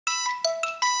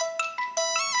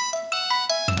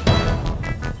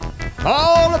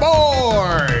All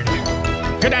aboard!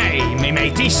 G'day, me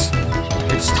mateys.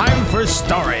 It's time for a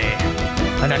story.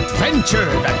 An adventure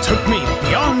that took me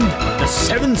beyond the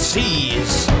 7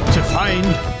 seas to find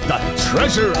the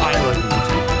treasure island.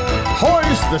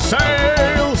 Hoist the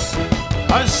sails!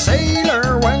 A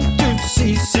sailor went to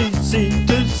sea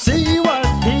to see what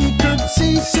he could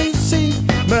see.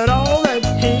 But all that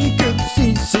he could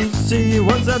see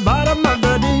was the bottom of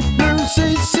the deep blue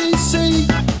sea.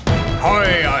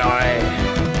 Hoi, hoi, hoi.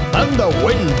 And the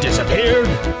wind disappeared.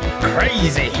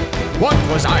 Crazy. What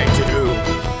was I to do?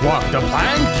 Walk the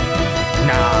plank?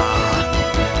 Nah.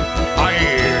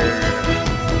 Arrr.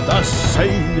 The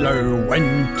sailor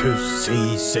went to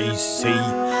sea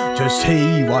to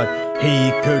see what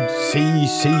he could see.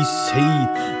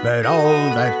 But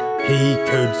all that he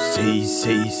could see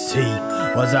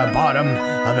was the bottom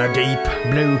of the deep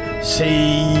blue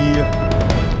sea.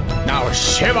 Now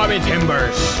shiver me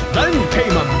timbers. Then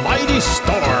came a mighty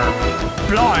storm.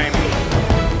 Blimey,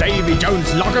 Davy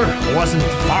Jones' locker wasn't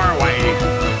far away.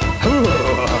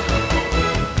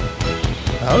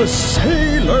 A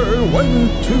sailor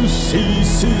went to sea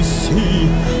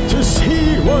to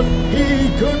see what he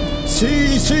could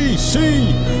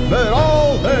see. But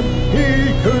all that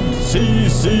he could see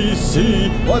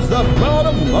was the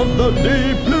bottom of the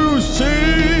deep blue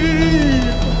sea.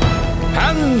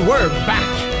 And we're back.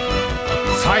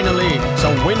 Finally,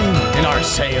 some wind in our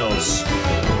sails.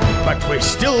 But we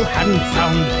still hadn't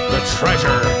found the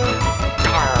treasure.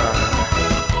 Arrr.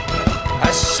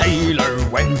 A sailor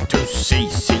went to sea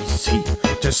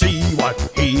to see what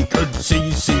he could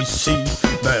see.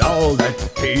 But all that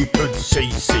he could see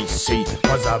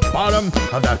was the bottom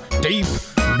of the deep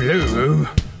blue.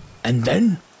 And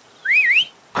then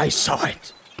I saw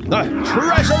it. The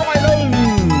treasure island!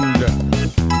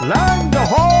 Land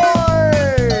ahoy!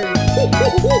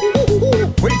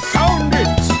 We found it!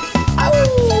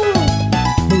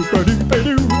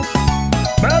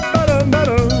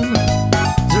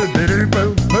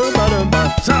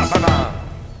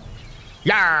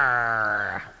 Yarr!